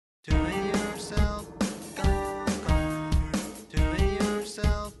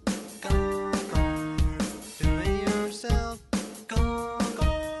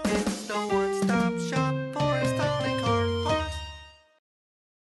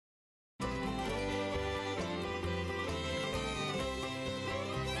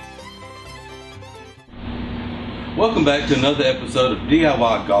Welcome back to another episode of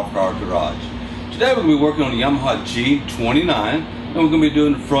DIY Golf Car Garage. Today we're going to be working on the Yamaha G29 and we're going to be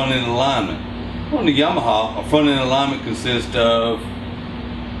doing the front end alignment. On the Yamaha, a front end alignment consists of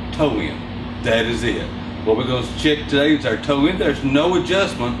toe end. That is it. What we're going to check today is our toe end. There's no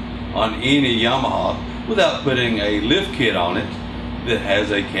adjustment on any Yamaha without putting a lift kit on it that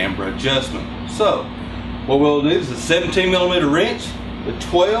has a camber adjustment. So what we'll do is a 17mm wrench, a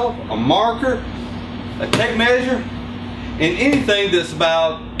 12, a marker, a tape measure, and anything that's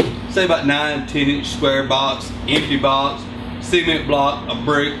about, say about 9-10 inch square box, empty box, cement block, a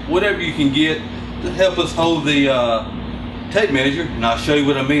brick, whatever you can get to help us hold the tape measure, and I'll show you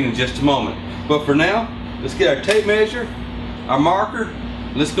what I mean in just a moment. But for now, let's get our tape measure, our marker,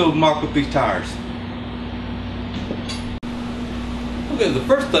 and let's go mark up these tires. Okay, the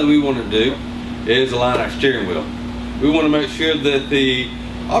first thing we want to do is align our steering wheel. We want to make sure that the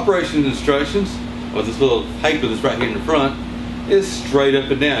operation instructions, or this little paper that's right here in the front, is straight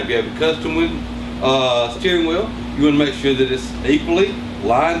up and down. If you have a custom steering wheel, you want to make sure that it's equally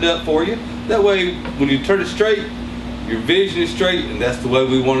lined up for you. That way, when you turn it straight, your vision is straight, and that's the way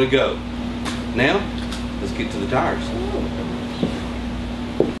we want to go. Now, let's get to the tires.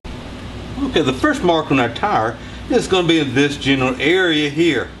 Okay, the first mark on our tire is going to be in this general area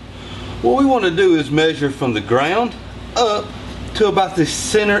here. What we want to do is measure from the ground up to about the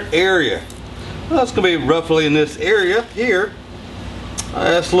center area. Well, it's going to be roughly in this area here.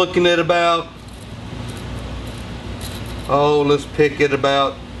 That's looking at about, let's pick it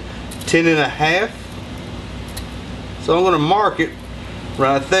about 10.5. So I'm going to mark it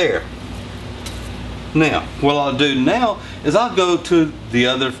right there. Now, what I'll do now is I'll go to the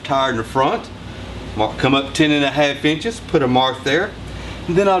other tire in the front, come up 10.5 inches, put a mark there,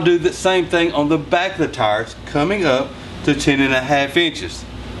 and then I'll do the same thing on the back of the tires, coming up to 10.5 inches.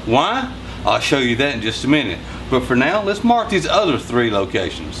 Why? I'll show you that in just a minute. But for now, let's mark these other 3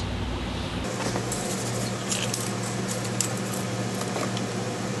 locations.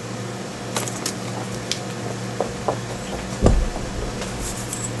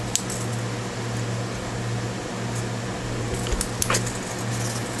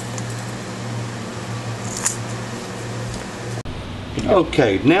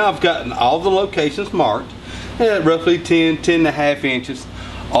 Okay, now I've gotten all the locations marked at roughly 10.5 inches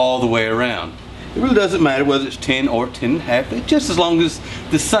all the way around. It really doesn't matter whether it's 10 or 10.5, it's just as long as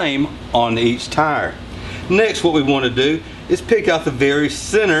the same on each tire. Next, what we want to do is pick out the very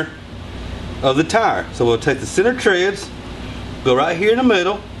center of the tire. So we'll take the center treads, go right here in the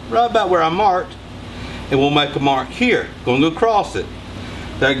middle, right about where I marked, and we'll make a mark here, going to go across it.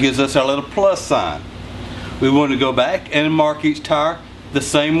 That gives us our little plus sign. We want to go back and mark each tire the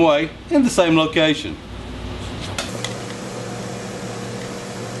same way in the same location.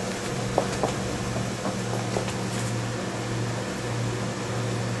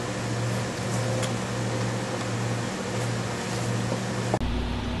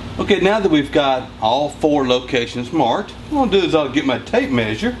 Okay, now that we've got all 4 locations marked, what I'll do is I'll get my tape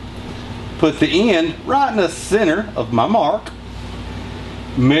measure, put the end right in the center of my mark,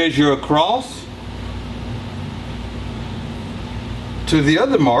 measure across to the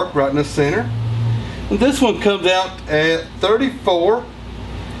other mark right in the center, and this one comes out at 34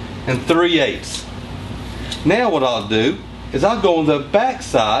 3/8. Now what I'll do is I'll go on the back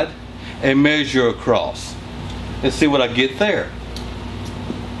side and measure across and see what I get there.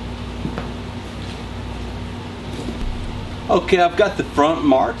 Okay, I've got the front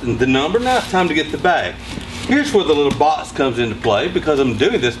marked and the number. Now it's time to get the back. Here's where the little box comes into play because I'm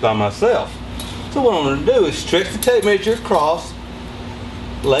doing this by myself. So what I'm going to do is stretch the tape measure across,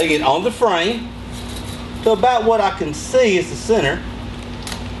 laying it on the frame to about what I can see is the center.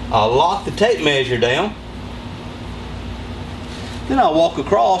 I'll lock the tape measure down. Then I'll walk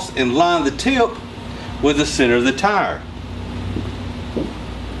across and line the tip with the center of the tire.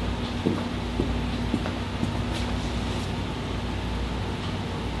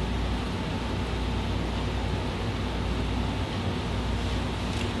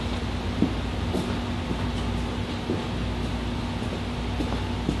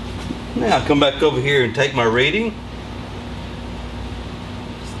 Now I'll come back over here and take my reading.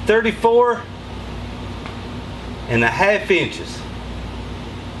 It's 34.5 inches.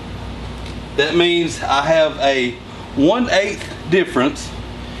 That means I have a 1/8 difference,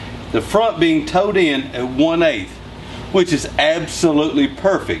 the front being towed in at 1/8, which is absolutely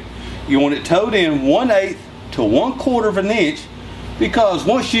perfect. You want it towed in 1/8 to 1/4 of an inch, because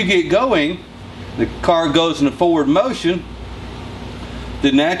once you get going, the car goes in a forward motion,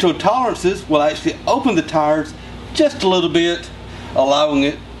 the natural tolerances will actually open the tires just a little bit, allowing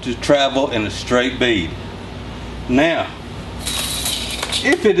it to travel in a straight bead. Now,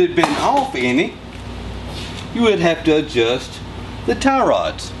 if it had been off any, you would have to adjust the tie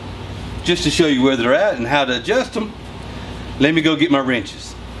rods. Just to show you where they're at and how to adjust them, let me go get my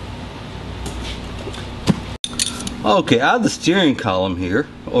wrenches. Okay, out of the steering column here,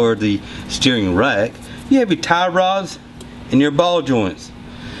 or the steering rack, you have your tie rods and your ball joints.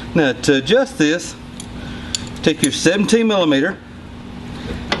 Now to adjust this, take your 17 millimeter,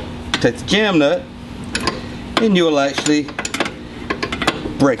 take the jam nut, and you'll actually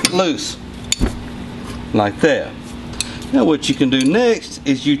break it loose like that. Now what you can do next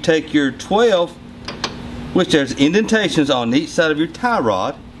is you take your 12, which there's indentations on each side of your tie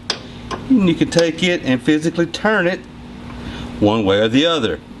rod, and you can take it and physically turn it one way or the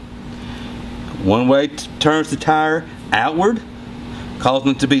other. One way turns the tire outward,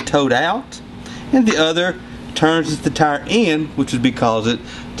 causing it to be towed out, and the other turns the tire in, which would cause it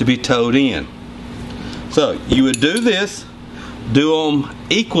to be towed in. So you would do this, do them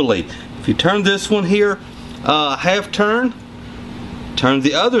equally. If you turn this one here half turn, turn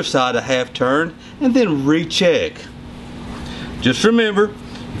the other side a half turn, and then recheck. Just remember,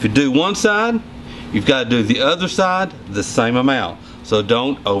 if you do one side, you've got to do the other side the same amount. So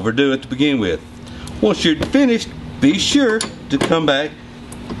don't overdo it to begin with. Once you're finished, be sure to come back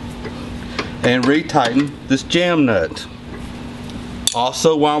and retighten this jam nut.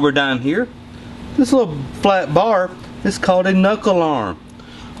 Also, while we're down here, this little flat bar is called a knuckle arm,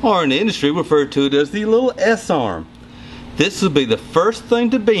 or in the industry referred to it as the little S-arm. This will be the first thing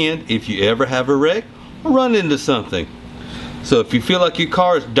to bend if you ever have a wreck or run into something. So if you feel like your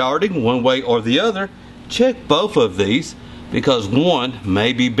car is darting one way or the other, check both of these, because one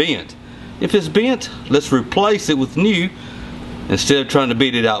may be bent. If it's bent, let's replace it with new instead of trying to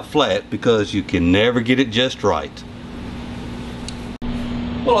beat it out flat, because you can never get it just right.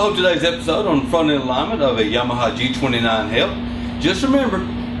 Well, I hope today's episode on the front end alignment of a Yamaha G29 helped. Just remember,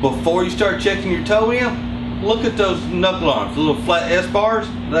 before you start checking your toe in, look at those knuckle arms, the little flat S bars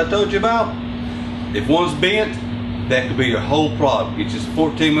that I told you about. If one's bent, that could be your whole problem. Get you some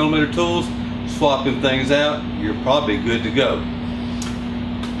 14 millimeter tools, swapping things out, you're probably good to go.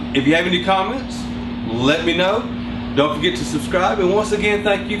 If you have any comments, let me know. Don't forget to subscribe, and once again,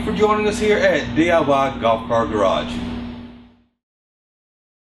 thank you for joining us here at DIY Golf Car Garage.